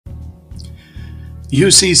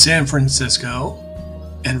UC San Francisco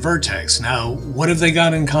and Vertex. Now, what have they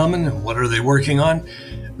got in common and what are they working on?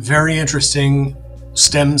 Very interesting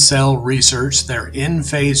stem cell research. They're in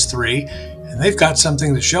phase 3 and they've got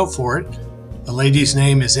something to show for it. The lady's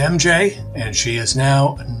name is MJ and she is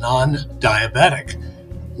now non-diabetic.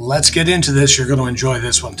 Let's get into this. You're going to enjoy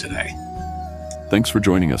this one today. Thanks for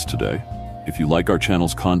joining us today. If you like our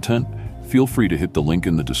channel's content, feel free to hit the link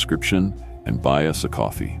in the description and buy us a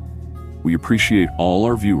coffee. We appreciate all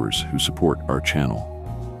our viewers who support our channel.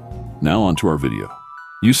 Now on to our video.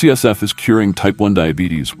 UCSF is curing type 1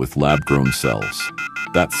 diabetes with lab-grown cells.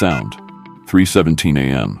 That sound, 3:17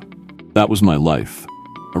 a.m. That was my life.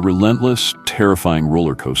 A relentless, terrifying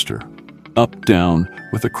roller coaster. Up, down,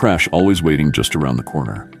 with a crash always waiting just around the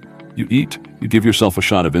corner. You eat, you give yourself a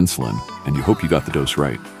shot of insulin, and you hope you got the dose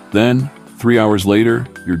right. Then, 3 hours later,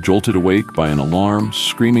 you're jolted awake by an alarm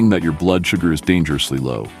screaming that your blood sugar is dangerously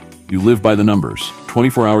low. You live by the numbers,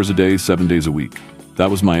 24 hours a day, 7 days a week. That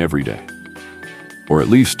was my everyday. Or at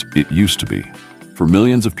least, it used to be. For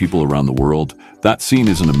millions of people around the world, that scene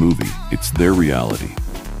isn't a movie, it's their reality.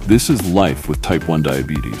 This is life with type 1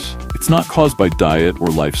 diabetes. It's not caused by diet or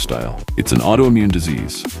lifestyle. It's an autoimmune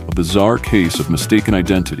disease, a bizarre case of mistaken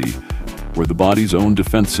identity where the body's own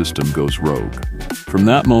defense system goes rogue. From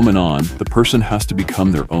that moment on, the person has to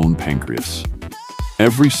become their own pancreas.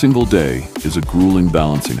 Every single day is a grueling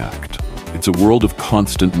balancing act. It's a world of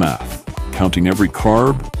constant math, counting every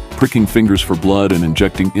carb, pricking fingers for blood, and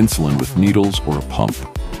injecting insulin with needles or a pump.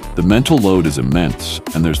 The mental load is immense,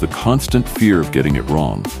 and there's the constant fear of getting it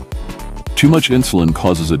wrong. Too much insulin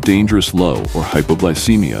causes a dangerous low or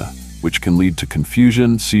hypoglycemia, which can lead to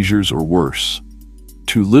confusion, seizures, or worse.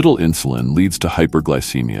 Too little insulin leads to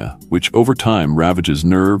hyperglycemia, which over time ravages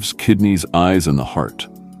nerves, kidneys, eyes, and the heart.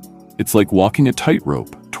 It's like walking a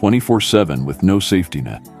tightrope 24/7 with no safety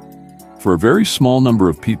net. For a very small number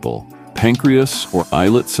of people, pancreas or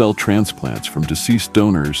islet cell transplants from deceased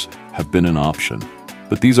donors have been an option.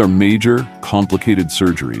 But these are major, complicated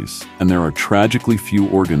surgeries, and there are tragically few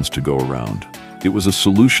organs to go around. It was a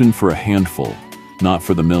solution for a handful, not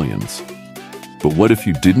for the millions. But what if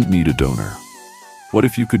you didn't need a donor? What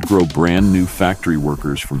if you could grow brand new factory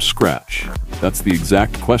workers from scratch? That's the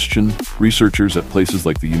exact question researchers at places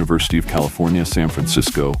like the University of California, San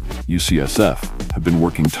Francisco, UCSF, have been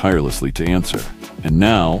working tirelessly to answer. And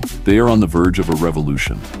now, they are on the verge of a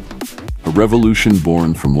revolution. A revolution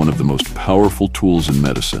born from one of the most powerful tools in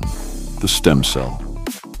medicine, the stem cell.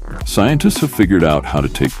 Scientists have figured out how to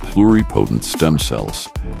take pluripotent stem cells,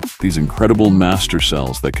 these incredible master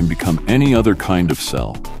cells that can become any other kind of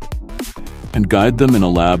cell, and guide them in a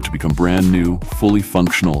lab to become brand new, fully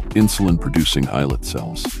functional, insulin-producing islet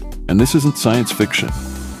cells. And this isn't science fiction.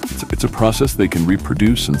 It's a process they can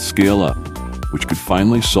reproduce and scale up, which could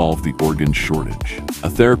finally solve the organ shortage. A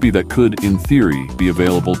therapy that could, in theory, be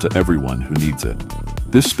available to everyone who needs it.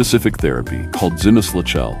 This specific therapy, called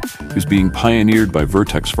zimislecel, is being pioneered by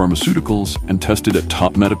Vertex Pharmaceuticals and tested at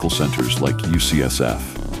top medical centers like UCSF.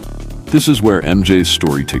 This is where MJ's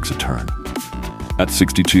story takes a turn. At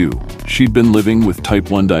 62, she'd been living with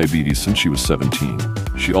type 1 diabetes since she was 17.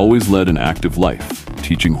 She always led an active life,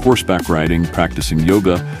 teaching horseback riding, practicing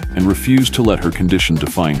yoga, and refused to let her condition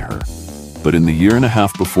define her. But in the year and a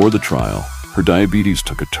half before the trial, her diabetes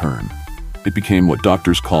took a turn. It became what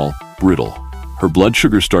doctors call brittle. Her blood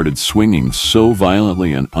sugar started swinging so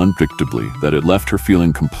violently and unpredictably that it left her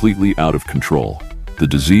feeling completely out of control. The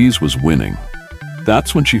disease was winning.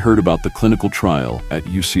 That's when she heard about the clinical trial at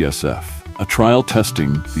UCSF, a trial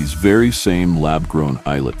testing these very same lab-grown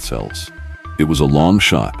islet cells. It was a long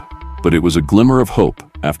shot, but it was a glimmer of hope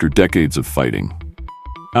after decades of fighting.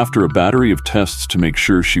 After a battery of tests to make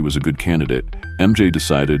sure she was a good candidate, MJ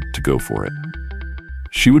decided to go for it.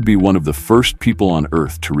 She would be one of the first people on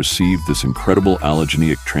Earth to receive this incredible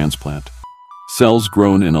allogeneic transplant. Cells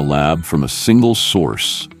grown in a lab from a single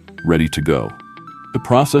source, ready to go. The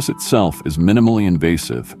process itself is minimally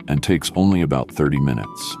invasive and takes only about 30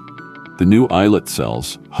 minutes. The new islet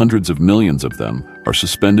cells, hundreds of millions of them, are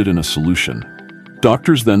suspended in a solution.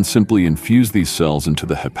 Doctors then simply infuse these cells into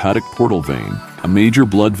the hepatic portal vein, a major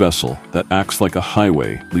blood vessel that acts like a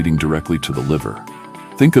highway leading directly to the liver.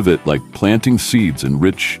 Think of it like planting seeds in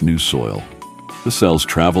rich, new soil. The cells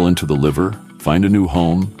travel into the liver, find a new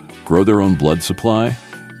home, grow their own blood supply,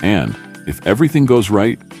 and, if everything goes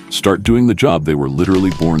right, start doing the job they were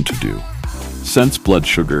literally born to do. Sense blood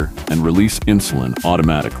sugar and release insulin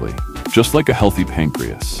automatically, just like a healthy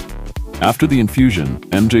pancreas. After the infusion,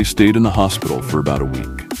 MJ stayed in the hospital for about a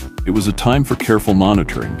week. It was a time for careful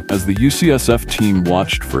monitoring, as the UCSF team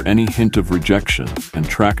watched for any hint of rejection and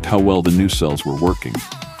tracked how well the new cells were working.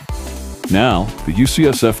 Now, the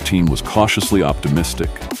UCSF team was cautiously optimistic.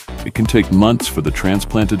 It can take months for the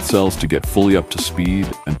transplanted cells to get fully up to speed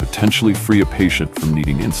and potentially free a patient from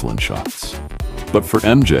needing insulin shots. But for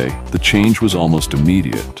MJ, the change was almost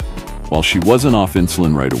immediate. While she wasn't off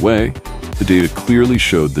insulin right away, the data clearly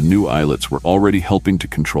showed the new islets were already helping to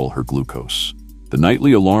control her glucose. The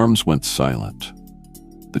nightly alarms went silent.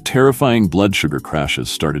 The terrifying blood sugar crashes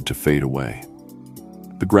started to fade away.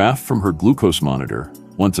 The graph from her glucose monitor,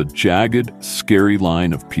 once a jagged, scary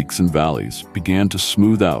line of peaks and valleys, began to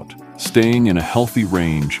smooth out, staying in a healthy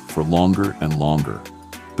range for longer and longer.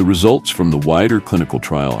 The results from the wider clinical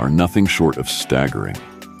trial are nothing short of staggering.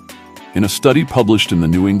 In a study published in the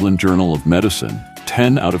New England Journal of Medicine,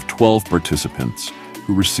 10 out of 12 participants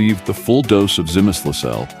who received the full dose of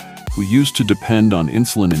zimislecel, who used to depend on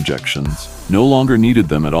insulin injections, no longer needed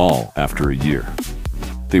them at all after a year.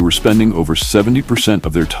 They were spending over 70%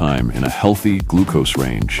 of their time in a healthy glucose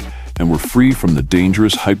range and were free from the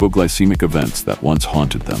dangerous hypoglycemic events that once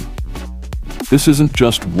haunted them. This isn't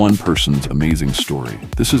just one person's amazing story.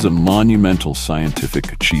 This is a monumental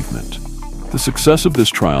scientific achievement. The success of this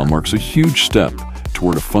trial marks a huge step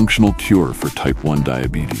toward a functional cure for type 1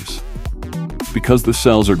 diabetes. Because the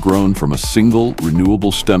cells are grown from a single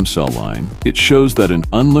renewable stem cell line, it shows that an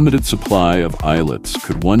unlimited supply of islets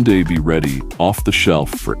could one day be ready off the shelf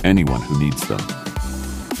for anyone who needs them.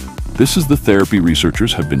 This is the therapy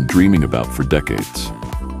researchers have been dreaming about for decades.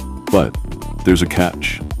 But there's a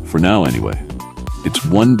catch, for now anyway. It's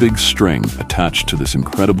one big string attached to this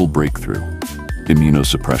incredible breakthrough: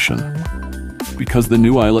 immunosuppression. Because the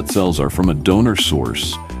new islet cells are from a donor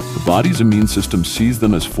source, the body's immune system sees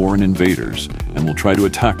them as foreign invaders and will try to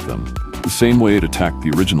attack them, the same way it attacked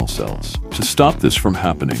the original cells. To stop this from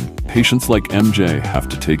happening, patients like MJ have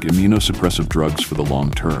to take immunosuppressive drugs for the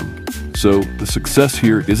long term. So, the success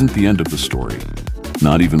here isn't the end of the story.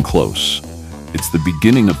 Not even close. It's the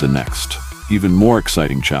beginning of the next, even more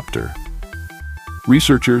exciting chapter.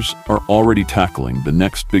 Researchers are already tackling the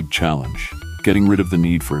next big challenge: getting rid of the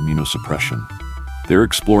need for immunosuppression. They're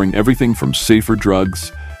exploring everything from safer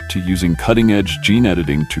drugs to using cutting-edge gene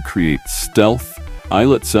editing to create stealth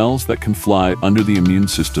islet cells that can fly under the immune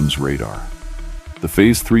system's radar. The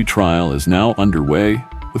Phase 3 trial is now underway,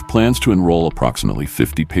 with plans to enroll approximately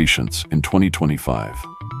 50 patients in 2025.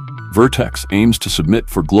 Vertex aims to submit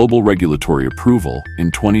for global regulatory approval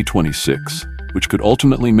in 2026, which could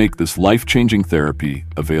ultimately make this life-changing therapy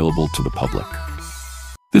available to the public.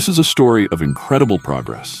 This is a story of incredible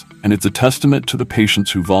progress, and it's a testament to the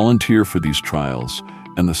patients who volunteer for these trials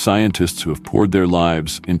and the scientists who have poured their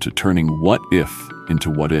lives into turning what if into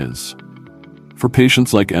what is. For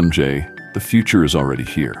patients like MJ, the future is already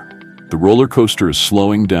here. The roller coaster is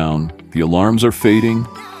slowing down, the alarms are fading,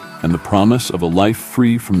 and the promise of a life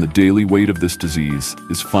free from the daily weight of this disease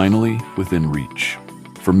is finally within reach.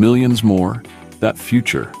 For millions more, that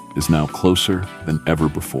future is now closer than ever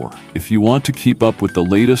before. If you want to keep up with the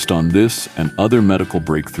latest on this and other medical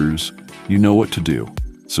breakthroughs, you know what to do.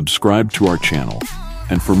 Subscribe to our channel.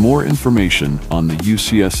 And for more information on the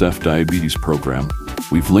UCSF Diabetes Program,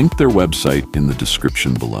 we've linked their website in the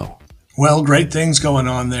description below. Well, great things going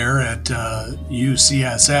on there at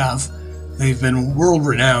UCSF. They've been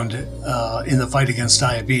world-renowned in the fight against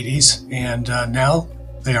diabetes, and now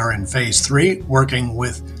they are in Phase 3, working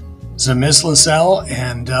with zimislecel,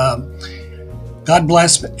 and God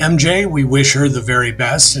bless MJ. We wish her the very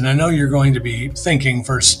best, and I know you're going to be thinking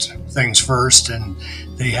first things first, and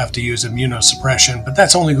they have to use immunosuppression, but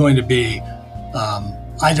that's only going to be,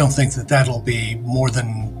 I don't think that that'll be more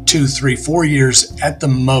than 2, 3, 4 years at the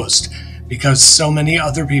most, because so many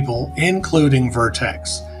other people, including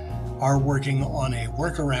Vertex, are working on a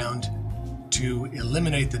workaround to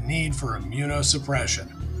eliminate the need for immunosuppression.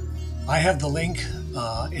 I have the link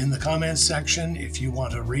in the comments section if you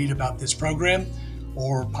want to read about this program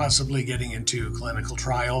or possibly getting into clinical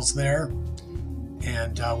trials there.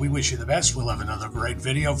 And we wish you the best. We'll have another great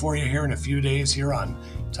video for you here in a few days here on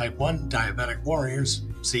Type 1 Diabetic Warriors.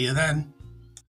 See you then.